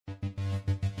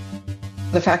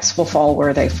The facts will fall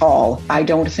where they fall. I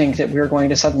don't think that we're going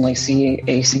to suddenly see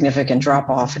a significant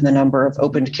drop-off in the number of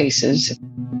opened cases.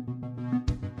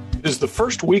 It is the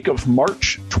first week of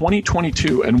March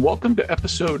 2022, and welcome to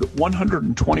episode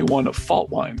 121 of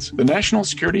Fault Lines, the National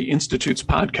Security Institute's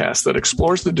podcast that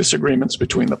explores the disagreements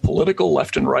between the political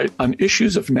left and right on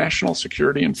issues of national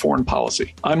security and foreign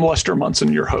policy. I'm Lester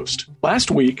Munson, your host.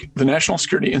 Last week, the National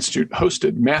Security Institute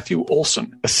hosted Matthew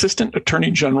Olson, Assistant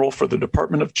Attorney General for the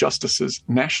Department of Justice's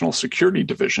National Security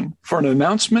Division, for an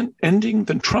announcement ending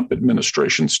the Trump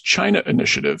administration's China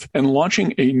initiative and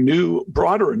launching a new,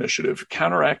 broader initiative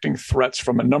counteracting threats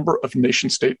from a number of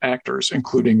nation-state actors,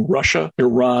 including Russia,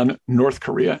 Iran, North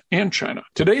Korea, and China.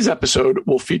 Today's episode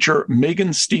will feature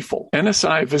Megan Stiefel,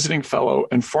 NSI Visiting Fellow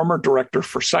and former Director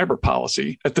for Cyber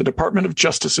Policy at the Department of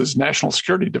Justice's National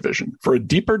Security Division, for a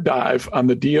deeper dive on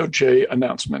the DOJ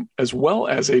announcement, as well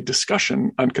as a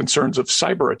discussion on concerns of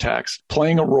cyber attacks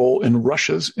playing a role in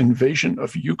Russia's invasion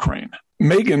of Ukraine.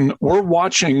 Megan, we're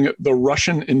watching the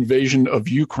Russian invasion of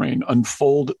Ukraine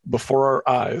unfold before our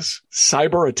eyes.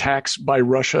 Cyber attacks by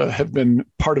Russia have been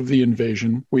part of the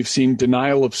invasion. We've seen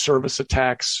denial of service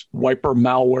attacks, wiper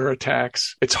malware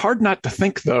attacks. It's hard not to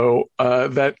think, though,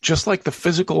 that just like the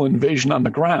physical invasion on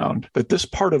the ground, that this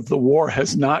part of the war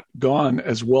has not gone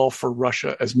as well for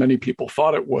Russia as many people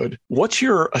thought it would. What's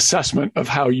your assessment of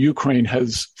how Ukraine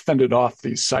has fended off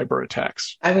these cyber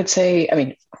attacks? I would say,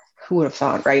 who would have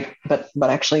thought, right? But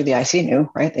actually the IC knew,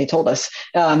 right? They told us,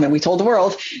 and we told the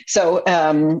world. So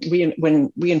we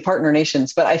in partner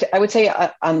nations, but I would say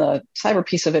on the cyber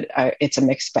piece of it, it's a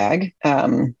mixed bag.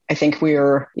 I think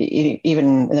we're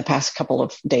even in the past couple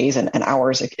of days and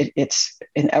hours, it's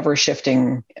an ever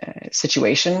shifting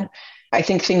situation. I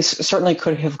think things certainly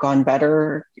could have gone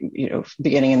better,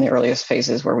 beginning in the earliest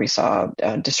phases where we saw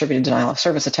distributed denial of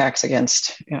service attacks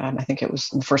against, I think it was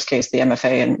in the first case, the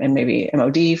MFA and maybe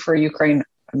MOD for Ukraine.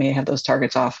 I may have those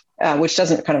targets off, which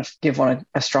doesn't kind of give one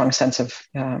a strong sense of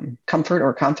comfort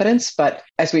or confidence. But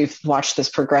as we've watched this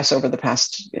progress over the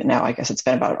past, now I guess it's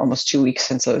been about almost 2 weeks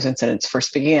since those incidents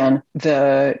first began,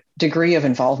 the degree of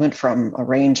involvement from a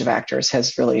range of actors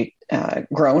has really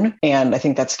grown. And I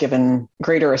think that's given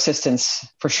greater assistance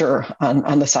for sure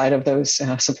on the side of those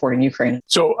supporting Ukraine.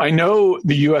 So I know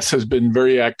the U.S. has been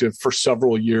very active for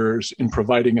several years in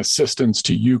providing assistance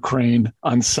to Ukraine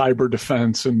on cyber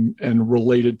defense and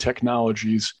related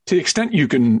technologies. To the extent you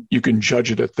can judge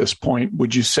it at this point,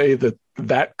 would you say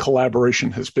that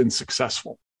collaboration has been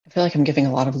successful? I feel like I'm giving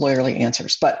a lot of lawyerly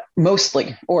answers, but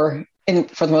mostly, for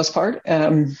the most part.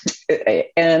 And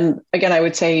again, I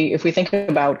would say if we think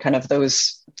about kind of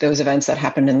those events that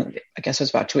happened in, I guess it was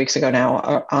about 2 weeks ago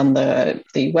now, on the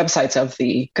websites of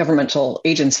the governmental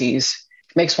agencies,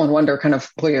 makes one wonder kind of,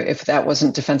 if that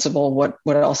wasn't defensible, what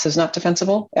else is not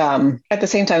defensible? At the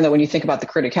same time, though, when you think about the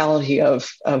criticality of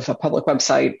a public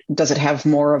website, does it have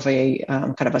more of a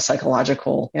kind of a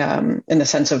psychological, in the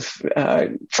sense of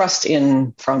trust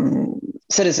from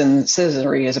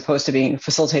citizenry as opposed to being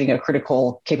facilitating a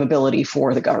critical capability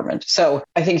for the government? So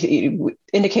I think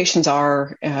indications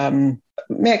are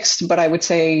mixed, but I would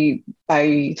say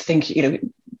I think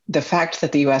the fact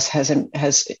that the U.S.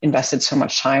 has invested so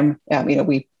much time,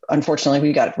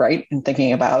 we got it right in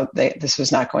thinking about this was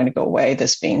not going to go away,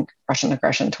 this being Russian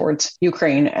aggression towards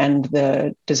Ukraine and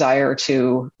the desire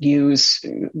to use,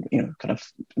 kind of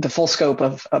the full scope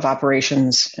of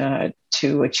operations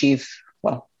to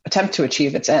attempt to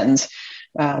achieve its ends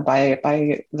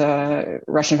by the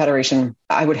Russian Federation.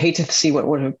 I would hate to see what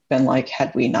would have been like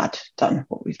had we not done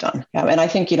what we've done. And I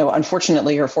think,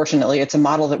 unfortunately or fortunately, it's a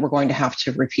model that we're going to have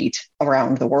to repeat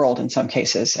around the world in some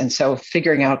cases. And so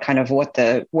figuring out kind of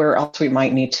where else we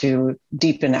might need to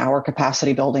deepen our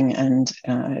capacity building and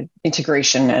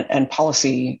integration and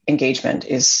policy engagement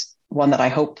is one that I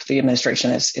hope the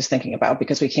administration is thinking about,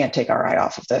 because we can't take our eye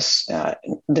off of this,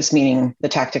 meaning the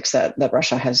tactics that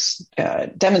Russia has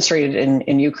demonstrated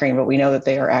in Ukraine, but we know that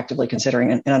they are actively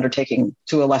considering and undertaking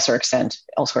to a lesser extent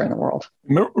elsewhere in the world.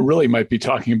 Really might be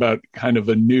talking about kind of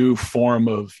a new form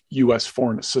of U.S.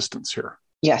 foreign assistance here.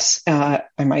 Yes, I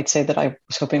might say that I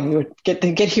was hoping we would get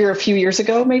here a few years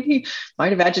ago, maybe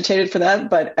might have agitated for that,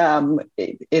 but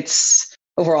it's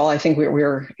overall, I think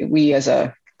we as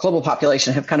a global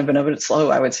population have kind of been a bit slow,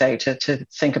 I would say, to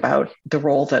think about the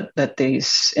role that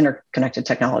these interconnected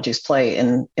technologies play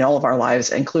in all of our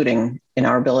lives, including in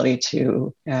our ability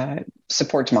to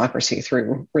support democracy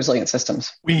through resilient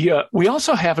systems. We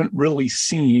also haven't really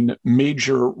seen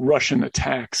major Russian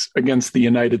attacks against the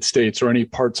United States or any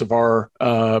parts of our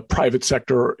private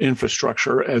sector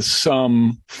infrastructure as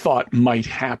some thought might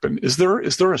happen. Is there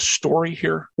a story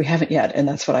here? We haven't yet, and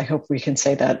that's what I hope we can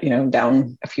say that,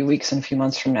 down a few weeks and a few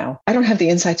months from now. I don't have the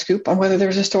inside scoop on whether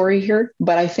there's a story here,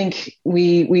 but I think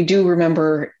we do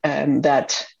remember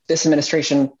that this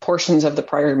administration, portions of the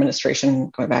prior administration,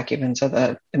 going back even to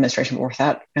the administration before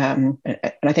that, and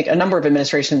I think a number of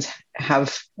administrations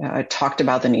have talked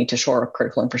about the need to shore up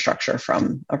critical infrastructure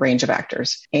from a range of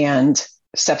actors. And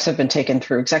steps have been taken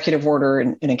through executive order,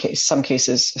 and in some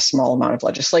cases, a small amount of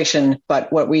legislation.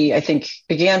 But what we, I think,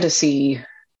 began to see,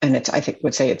 and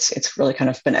it's really kind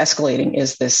of been escalating,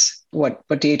 is this what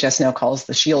DHS now calls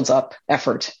the Shields Up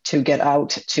effort to get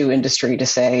out to industry to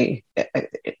say,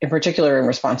 in particular in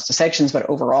response to sanctions, but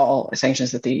overall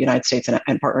sanctions that the United States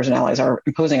and partners and allies are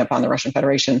imposing upon the Russian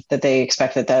Federation, that they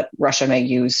expect that Russia may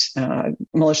use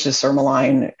malicious or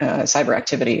malign cyber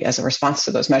activity as a response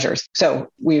to those measures. So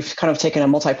we've kind of taken a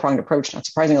multi-pronged approach, not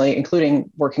surprisingly,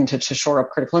 including working to shore up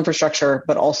critical infrastructure,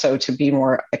 but also to be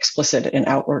more explicit and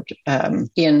outward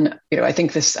I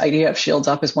think this idea of Shields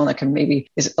Up is one that can maybe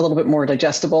is a little bit more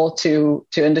digestible to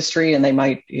industry, and they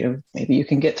might, maybe you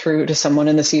can get through to someone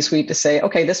in the C-suite to say,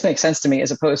 okay, this makes sense to me,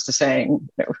 as opposed to saying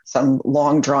some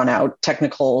long drawn out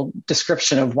technical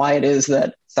description of why it is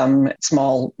that some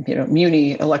small,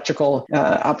 muni electrical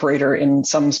operator in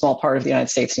some small part of the United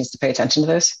States needs to pay attention to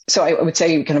this. So I would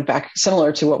say, kind of back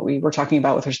similar to what we were talking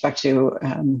about with respect to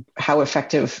how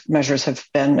effective measures have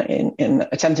been in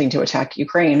attempting to attack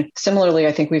Ukraine. Similarly,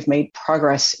 I think we've made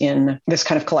progress in this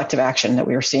kind of collective action that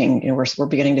we are seeing. We're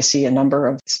beginning to see a number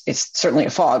of, it's certainly a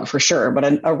fog for sure,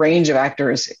 but a range of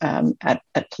actors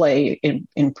at play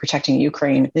in protecting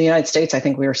Ukraine. In the United States, I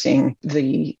think we are seeing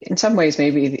in some ways,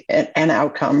 maybe an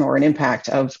outcome or an impact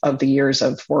of the years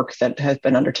of work that has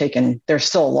been undertaken. There's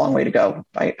still a long way to go.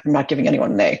 I'm not giving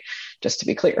anyone an A, just to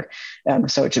be clear.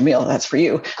 So Jamil, that's for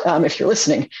you, if you're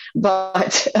listening.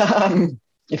 But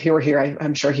if he were here,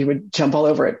 I'm sure he would jump all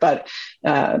over it. But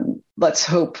let's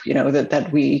hope, that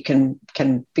we can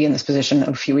be in this position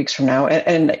a few weeks from now.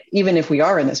 And even if we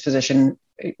are in this position,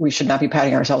 we should not be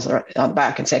patting ourselves on the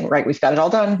back and saying, right, we've got it all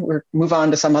done. We'll move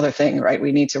on to some other thing, right?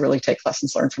 We need to really take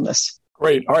lessons learned from this.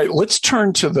 Great. All right. Let's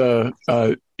turn to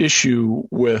the issue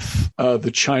with the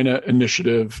China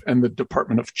Initiative and the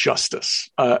Department of Justice.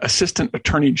 Assistant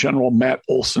Attorney General Matt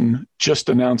Olsen just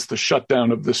announced the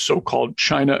shutdown of the so-called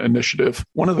China Initiative.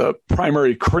 One of the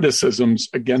primary criticisms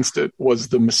against it was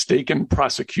the mistaken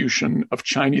prosecution of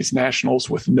Chinese nationals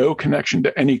with no connection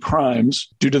to any crimes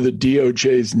due to the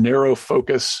DOJ's narrow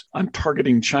focus on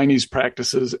targeting Chinese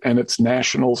practices and its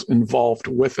nationals involved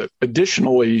with it.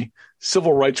 Additionally,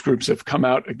 civil rights groups have come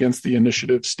out against the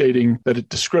initiative, stating that it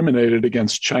discriminated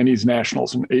against Chinese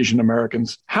nationals and Asian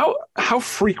Americans. How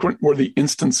frequent were the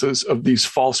instances of these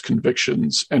false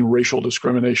convictions and racial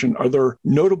discrimination? Are there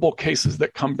notable cases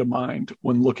that come to mind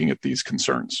when looking at these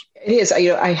concerns? It is.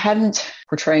 I hadn't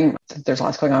portraying, there's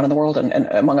lots going on in the world, and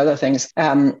among other things.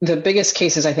 The biggest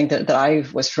cases I think that I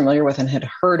was familiar with and had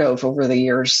heard of over the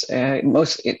years, and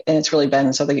it's really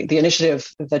been, so the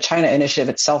initiative, the China Initiative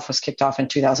itself was kicked off in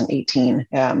 2018.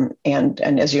 And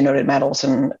as you noted, Matt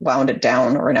Olsen wound it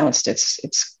down or announced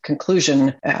its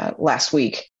conclusion last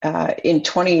week. In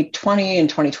 2020 and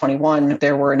 2021,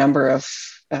 there were a number of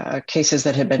cases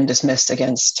that had been dismissed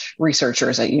against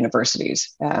researchers at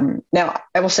universities. Now,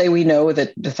 I will say we know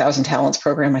that the Thousand Talents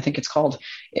program, I think it's called,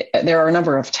 there are a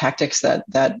number of tactics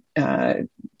that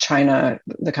China,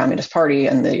 the Communist Party,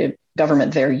 and the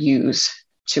government there use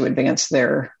to advance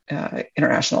their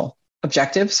international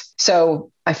objectives.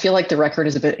 So I feel like the record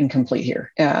is a bit incomplete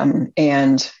here.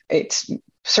 And it's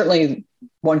certainly,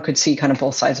 one could see kind of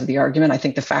both sides of the argument. I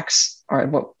think the facts are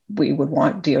what we would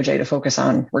want DOJ to focus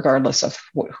on, regardless of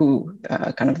who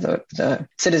kind of the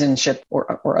citizenship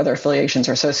or other affiliations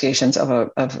or associations of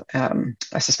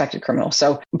a suspected criminal.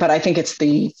 So, but I think it's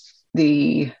the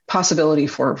possibility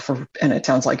for, and it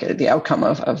sounds like the outcome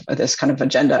of this kind of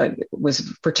agenda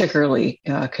was particularly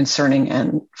concerning,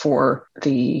 and for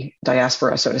the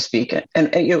diaspora, so to speak.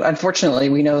 And unfortunately,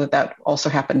 we know that also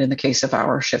happened in the case of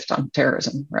our shift on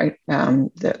terrorism, right?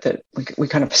 That we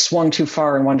kind of swung too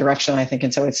far in one direction, I think.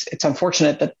 And so it's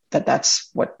unfortunate that's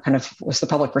what kind of was the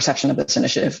public perception of this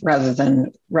initiative, rather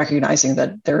than recognizing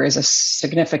that there is a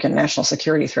significant national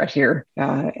security threat here,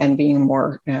 and being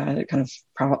more kind of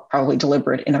probably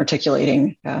deliberate in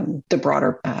articulating the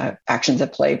broader actions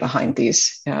at play behind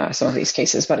these some of these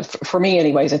cases. But for me,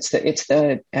 anyways, it's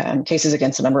the cases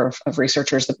against a number of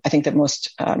researchers. I think the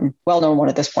most well-known one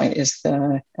at this point is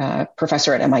the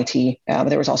professor at MIT. But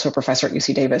there was also a professor at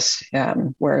UC Davis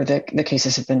where the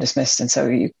cases have been dismissed. And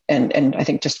so and I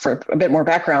think just for a bit more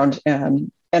background,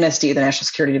 NSD, the National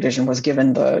Security Division, was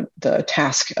given the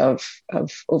task of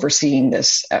overseeing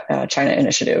this China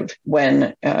initiative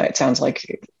when it sounds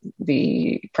like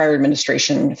the prior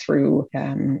administration, through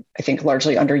I think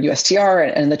largely under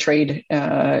USTR and the Trade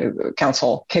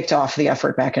Council, kicked off the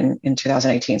effort back in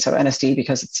 2018. So NSD,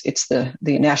 because it's the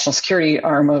national security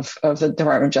arm of the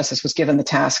Department of Justice, was given the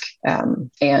task.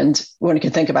 And when you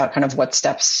can think about kind of what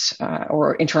steps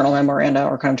or internal memoranda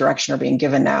or kind of direction are being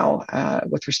given now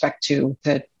with respect to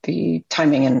the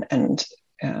timing and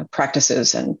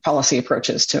practices and policy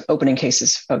approaches to opening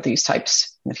cases of these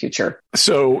types in the future.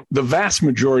 So the vast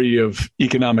majority of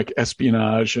economic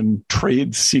espionage and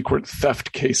trade secret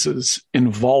theft cases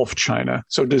involve China.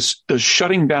 So does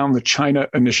shutting down the China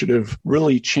initiative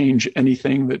really change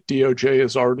anything that DOJ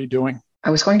is already doing? I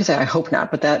was going to say, I hope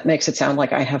not, but that makes it sound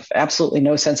like I have absolutely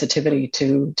no sensitivity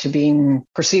to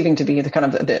perceiving to be the kind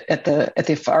of at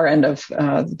the far end of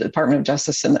the Department of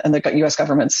Justice and the U.S.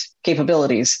 government's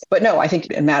capabilities. But no, I think,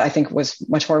 and Matt, I think, was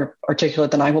much more articulate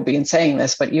than I will be in saying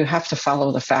this, but you have to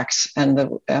follow the facts and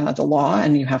the law,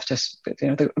 and you have to,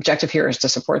 the objective here is to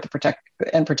support protect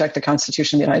the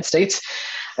Constitution of the United States.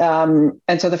 And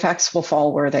so the facts will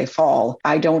fall where they fall.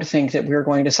 I don't think that we're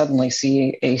going to suddenly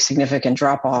see a significant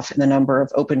drop off in the number of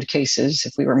opened cases.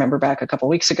 If we remember back a couple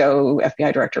of weeks ago,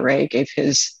 FBI Director Wray gave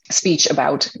his speech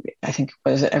about, I think,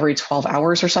 was it every 12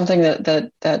 hours or something, that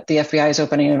the FBI is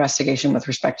opening an investigation with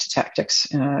respect to tactics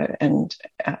and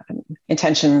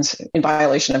intentions in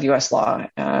violation of U.S. law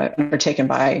undertaken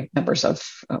by members of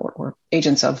or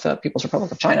agents of the People's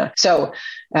Republic of China. So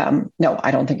no,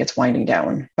 I don't think it's winding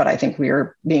down, but I think we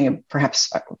are being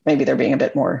maybe they're being a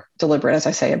bit more deliberate, as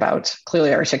I say, about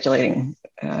clearly articulating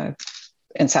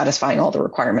and satisfying all the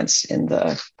requirements in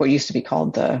what used to be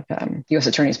called the U.S.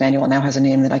 Attorney's Manual, now has a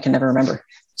name that I can never remember.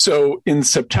 So in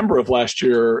September of last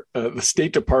year, the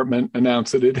State Department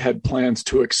announced that it had plans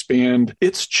to expand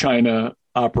its China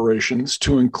operations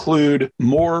to include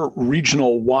more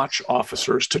regional watch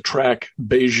officers to track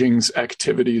Beijing's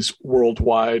activities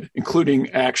worldwide, including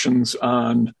actions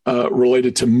on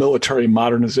related to military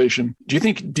modernization. Do you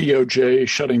think DOJ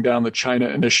shutting down the China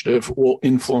initiative will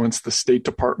influence the State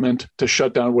Department to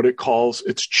shut down what it calls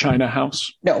its China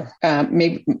House? No.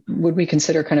 Maybe would we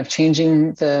consider kind of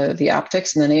changing the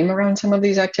optics and the name around some of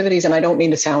these activities? And I don't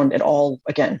mean to sound at all,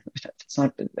 again, it's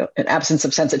not an absence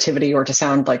of sensitivity or to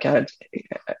sound like a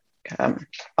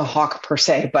hawk per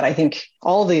se, but I think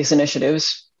all of these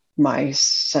initiatives, my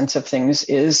sense of things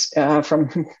is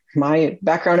from my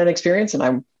background and experience, and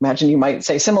I imagine you might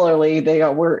say similarly, they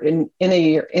were in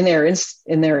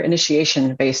their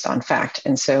initiation based on fact.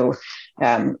 And so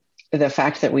the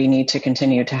fact that we need to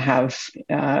continue to have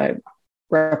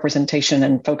representation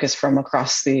and focus from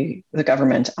across the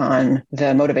government on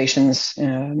the motivations,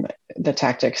 the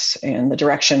tactics, and the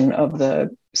direction of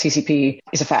the CCP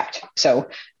is a fact. So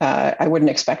I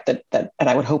wouldn't expect that, and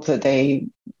I would hope that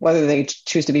whether they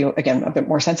choose to be, again, a bit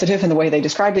more sensitive in the way they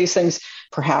describe these things,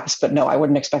 perhaps, but no, I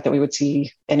wouldn't expect that we would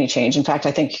see any change. In fact,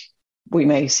 I think we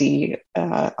may see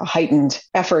a heightened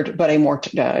effort, but a more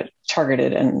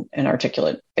targeted and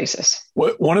articulate basis.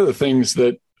 One of the things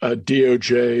that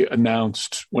DOJ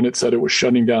announced when it said it was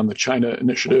shutting down the China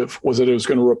initiative was that it was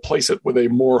going to replace it with a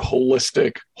more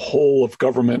holistic, whole of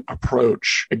government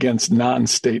approach against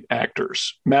non-state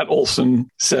actors. Matt Olsen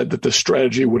said that the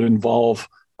strategy would involve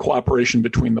cooperation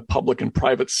between the public and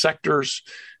private sectors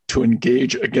to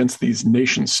engage against these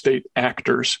nation-state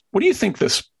actors. What do you think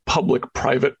this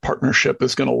public-private partnership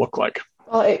is going to look like?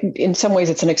 Well, in some ways,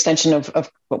 it's an extension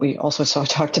of what we also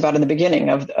talked about in the beginning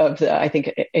of I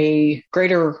think, a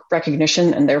greater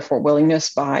recognition and therefore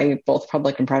willingness by both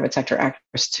public and private sector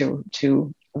actors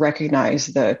to recognize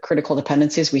the critical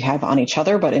dependencies we have on each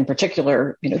other, but in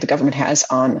particular, the government has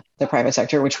on the private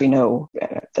sector, which we know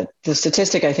that the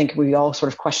statistic, I think we all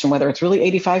sort of question whether it's really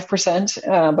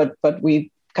 85%, but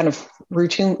we kind of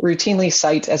routinely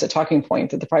cite as a talking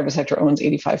point that the private sector owns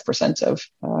 85% of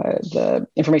the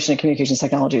information and communications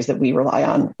technologies that we rely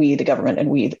on, we, the government, and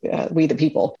we the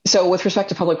people. So with respect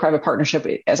to public-private partnership,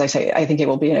 as I say, I think it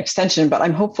will be an extension, but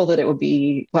I'm hopeful that it would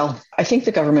be, I think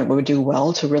the government would do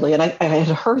well to really, and I had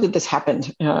heard that this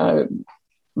happened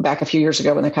back a few years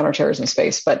ago in the counterterrorism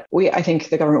space, but I think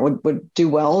the government would do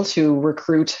well to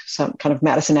recruit some kind of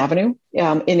Madison Avenue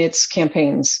in its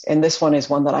campaigns. And this one is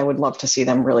one that I would love to see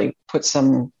them really put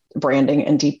some branding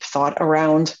and deep thought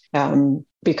around,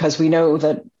 because we know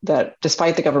that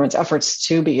despite the government's efforts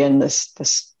to begin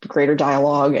this greater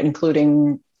dialogue,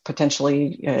 including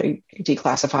potentially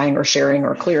declassifying or sharing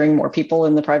or clearing more people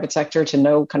in the private sector to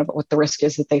know kind of what the risk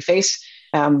is that they face,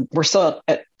 we're still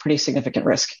at pretty significant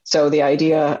risk. So the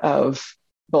idea of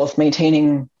both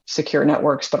maintaining secure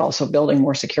networks, but also building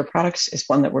more secure products is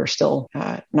one that we're still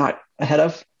not ahead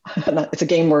of. It's a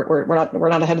game we're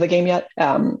not ahead of the game yet.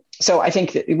 So I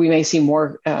think that we may see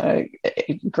a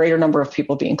greater number of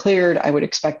people being cleared. I would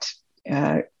expect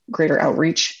greater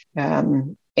outreach.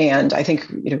 And I think,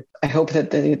 I hope that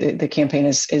the campaign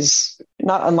is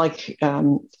not unlike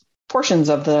portions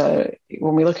of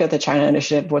when we look at the China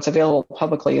initiative, what's available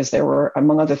publicly is there were,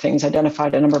 among other things,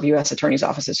 identified a number of U.S. attorneys'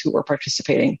 offices who were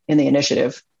participating in the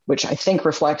initiative, which I think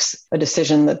reflects a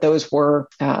decision that those were,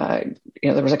 there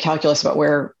was a calculus about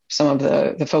where some of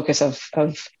the focus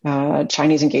of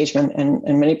Chinese engagement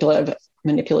and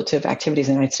manipulative activities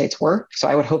in the United States were. So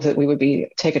I would hope that we would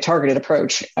take a targeted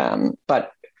approach,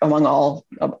 but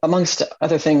amongst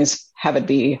other things, have it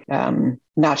be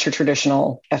not your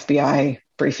traditional FBI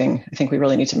briefing. I think we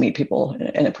really need to meet people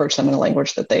and approach them in a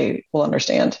language that they will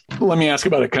understand. Let me ask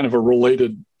about a kind of a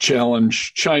related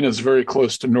challenge. China is very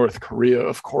close to North Korea,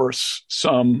 of course.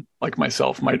 Some, like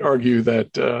myself, might argue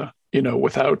that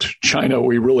without China,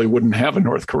 we really wouldn't have a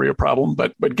North Korea problem.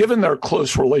 But given their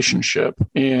close relationship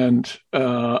and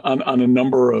on a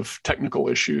number of technical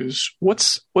issues,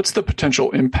 what's the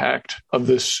potential impact of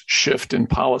this shift in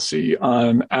policy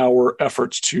on our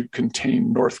efforts to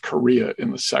contain North Korea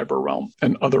in the cyber realm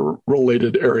and other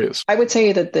related areas? I would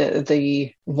say that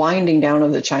the winding down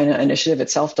of the China initiative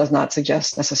itself does not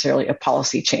suggest necessarily a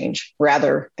policy change.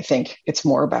 Rather, I think it's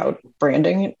more about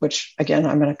branding, which, again,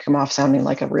 I'm going to come off sounding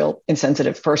like a real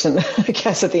insensitive person, I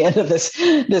guess, at the end of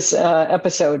this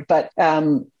episode. But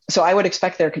so I would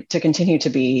expect there to continue to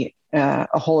be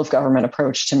a whole of government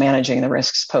approach to managing the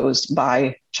risks posed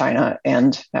by China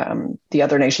and the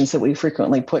other nations that we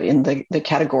frequently put in the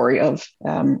category of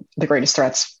the greatest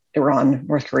threats: Iran,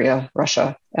 North Korea,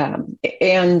 Russia.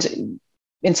 And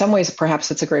in some ways, perhaps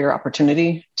it's a greater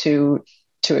opportunity to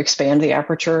expand the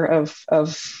aperture of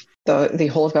the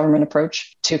whole of government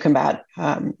approach to combat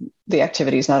the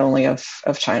activities not only of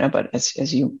China, but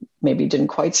as you maybe didn't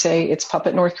quite say, it's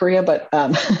puppet North Korea. But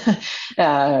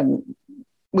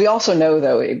we also know,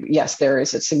 though, yes, there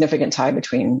is a significant tie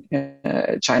between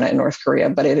China and North Korea,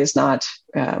 but it is not.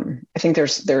 I think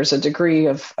there's a degree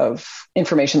of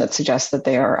information that suggests that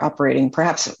they are operating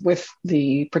perhaps with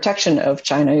the protection of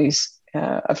Chinese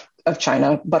of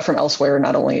China, but from elsewhere.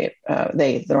 Not only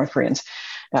the North Koreans.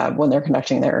 When they're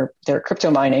conducting their crypto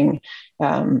mining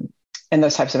and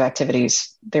those types of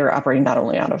activities, they're operating not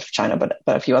only out of China, but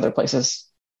a few other places,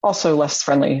 also less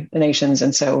friendly nations.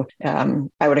 And so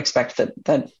I would expect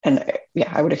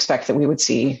I would expect that we would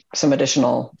see some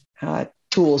additional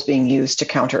tools being used to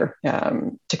counter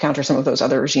some of those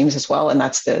other regimes as well. And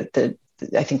that's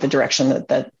I think the direction that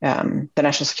the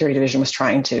National Security Division was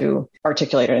trying to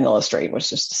articulate and illustrate, was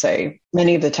just to say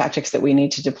many of the tactics that we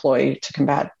need to deploy to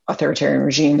combat authoritarian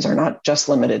regimes are not just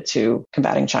limited to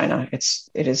combating China.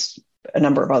 It is a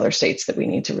number of other states that we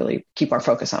need to really keep our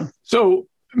focus on. So,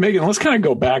 Megan, let's kind of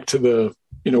go back to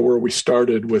where we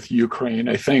started with Ukraine.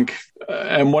 I think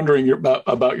I'm wondering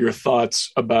about your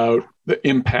thoughts about the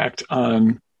impact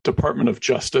on Department of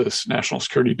Justice, National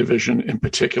Security Division in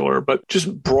particular, but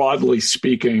just broadly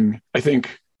speaking, I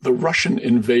think the Russian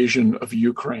invasion of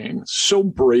Ukraine, so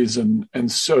brazen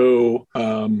and so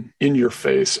in your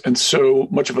face and so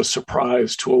much of a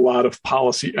surprise to a lot of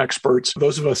policy experts,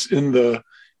 those of us in the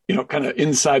kind of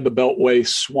inside the Beltway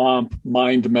swamp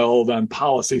mind meld on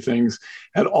policy things,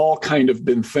 had all kind of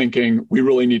been thinking we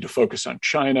really need to focus on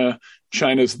China.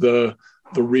 China's the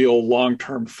real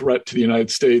long-term threat to the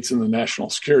United States in the national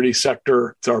security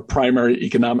sector. It's our primary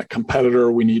economic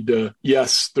competitor. We need to,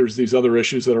 yes, there's these other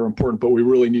issues that are important, but we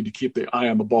really need to keep the eye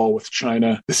on the ball with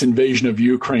China. This invasion of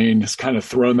Ukraine has kind of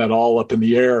thrown that all up in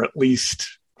the air, at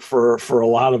least for a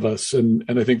lot of us. And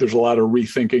I think there's a lot of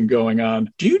rethinking going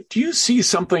on. Do you see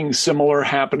something similar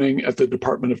happening at the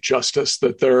Department of Justice,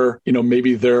 that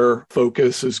maybe their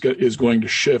focus is going to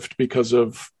shift because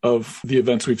of the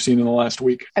events we've seen in the last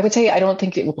week? I would say I don't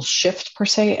think it will shift per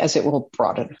se as it will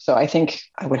broaden. So I think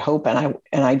I would hope and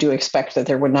I do expect that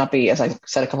there would not be, as I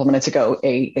said a couple of minutes ago,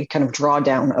 a kind of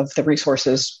drawdown of the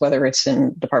resources, whether it's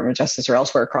in Department of Justice or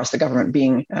elsewhere across the government,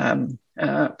 being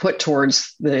put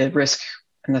towards the risk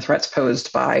and the threats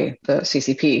posed by the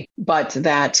CCP, but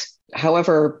that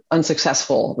however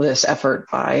unsuccessful this effort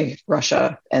by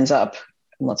Russia ends up,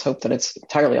 and let's hope that it's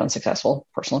entirely unsuccessful,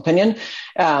 personal opinion.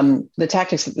 The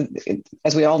tactics,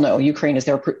 as we all know, Ukraine is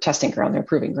their testing ground, their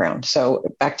proving ground. So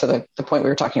back to the point we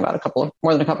were talking about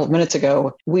more than a couple of minutes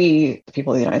ago, we, the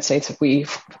people of the United States, we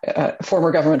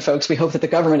former government folks, we hope that the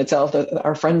government itself,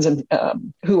 our friends and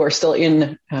who are still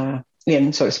in,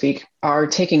 so to speak, are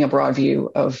taking a broad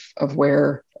view of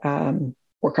where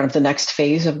we're kind of the next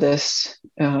phase of this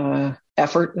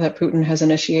effort that Putin has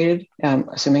initiated,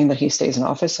 assuming that he stays in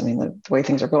office. I mean, the way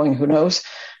things are going, who knows?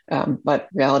 But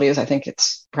reality is, I think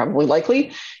it's probably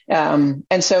likely. And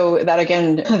so that,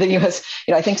 again, the U.S.,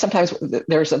 I think sometimes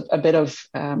there's a bit of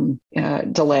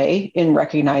delay in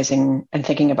recognizing and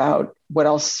thinking about what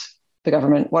else the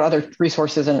government, what other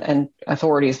resources and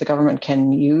authorities the government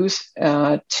can use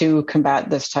to combat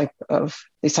these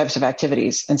types of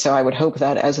activities. And so I would hope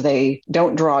that as they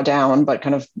don't draw down, but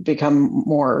kind of become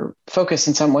more focused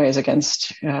in some ways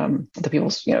against the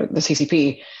people's, the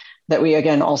CCP, that we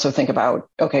again also think about,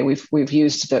 okay, we've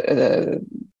used the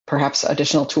perhaps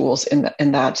additional tools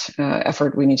in that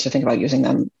effort. We need to think about using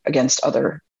them against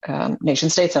other nation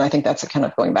states. And I think that's kind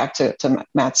of going back to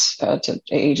Matt's, to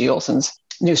A.G. Olson's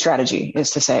new strategy, is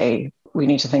to say we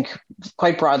need to think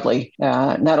quite broadly,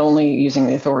 not only using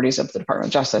the authorities of the Department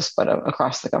of Justice, but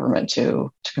across the government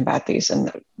to combat these.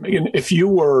 And Megan,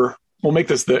 we'll make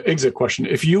this the exit question.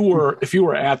 If you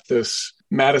were at this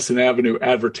Madison Avenue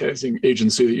advertising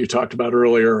agency that you talked about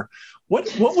earlier,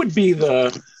 what would be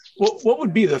the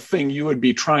thing you would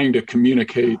be trying to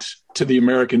communicate to the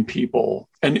American people?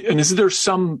 And is there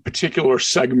some particular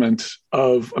segment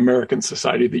of American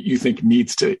society that you think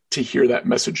needs to hear that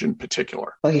message in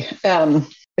particular?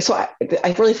 So I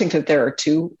really think that there are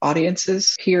two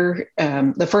audiences here.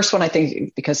 The first one, I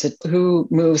think, because who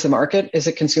moves the market? Is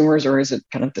it consumers or is it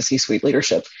kind of the C-suite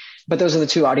leadership? But those are the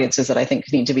two audiences that I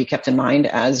think need to be kept in mind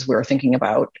as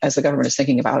the government is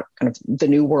thinking about kind of the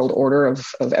new world order of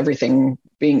everything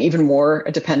being even more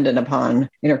dependent upon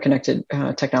interconnected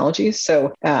technologies.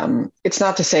 So it's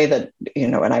not to say that,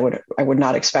 and I would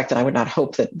not expect and I would not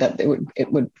hope that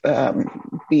it would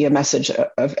be a message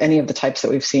of any of the types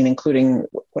that we've seen, including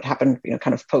what happened,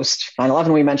 kind of post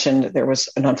 9/11. We mentioned there was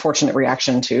an unfortunate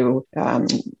reaction to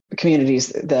communities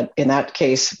that, in that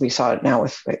case, we saw it now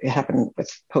it happened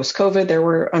with post-COVID. There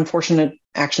were unfortunate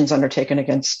actions undertaken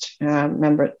against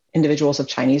individuals of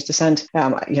Chinese descent.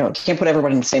 Can't put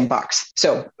everyone in the same box.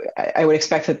 So I would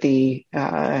expect that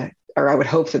I would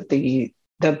hope that the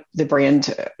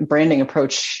branding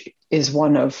approach is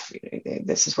one of,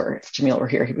 this is where if Jamil were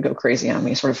here, he would go crazy on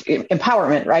me, sort of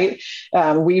empowerment, right?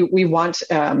 We want,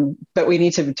 but we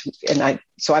need to,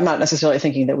 so I'm not necessarily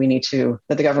thinking that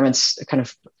that the government's kind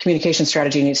of communication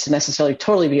strategy needs to necessarily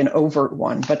totally be an overt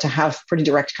one, but to have pretty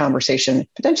direct conversation,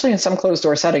 potentially in some closed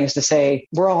door settings, to say,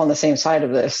 we're all on the same side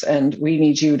of this and we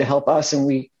need you to help us and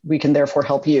we can therefore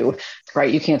help you,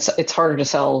 right? It's harder to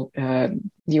sell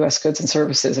U.S. goods and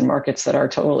services in markets that are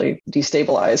totally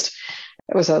destabilized.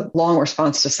 It was a long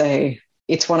response to say,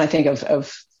 it's one I think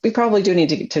of we probably do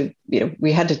need to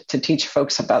we had to teach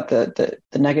folks about the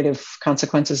negative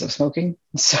consequences of smoking.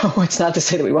 So it's not to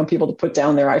say that we want people to put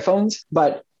down their iPhones,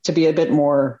 but to be a bit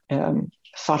more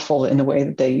thoughtful in the way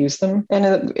that they use them.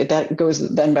 And that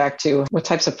goes then back to what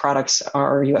types of products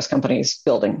are U.S. companies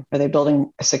building? Are they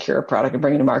building a secure product and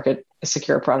bringing to market a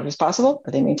secure product as possible?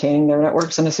 Are they maintaining their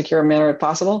networks in a secure manner as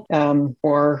possible?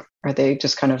 Or are they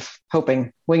just kind of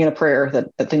hoping, winging a prayer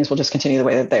that things will just continue the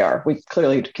way that they are? We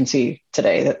clearly can see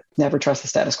today that never trust the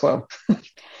status quo.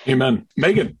 Amen.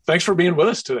 Megan, thanks for being with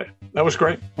us today. That was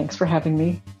great. Thanks for having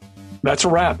me. That's a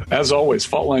wrap. As always,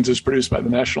 Fault Lines is produced by the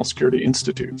National Security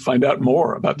Institute. Find out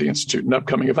more about the Institute and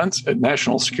upcoming events at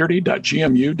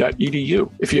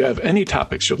nationalsecurity.gmu.edu. If you have any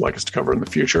topics you'd like us to cover in the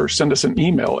future, send us an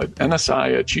email at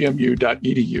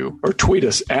nsi@gmu.edu or tweet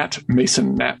us at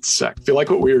MasonNatSec. If you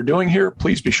like what we are doing here,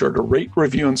 please be sure to rate,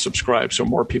 review, and subscribe so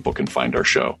more people can find our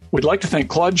show. We'd like to thank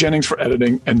Claude Jennings for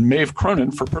editing and Maeve Cronin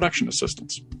for production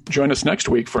assistance. Join us next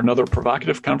week for another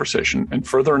provocative conversation and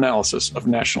further analysis of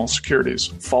national security's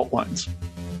fault lines.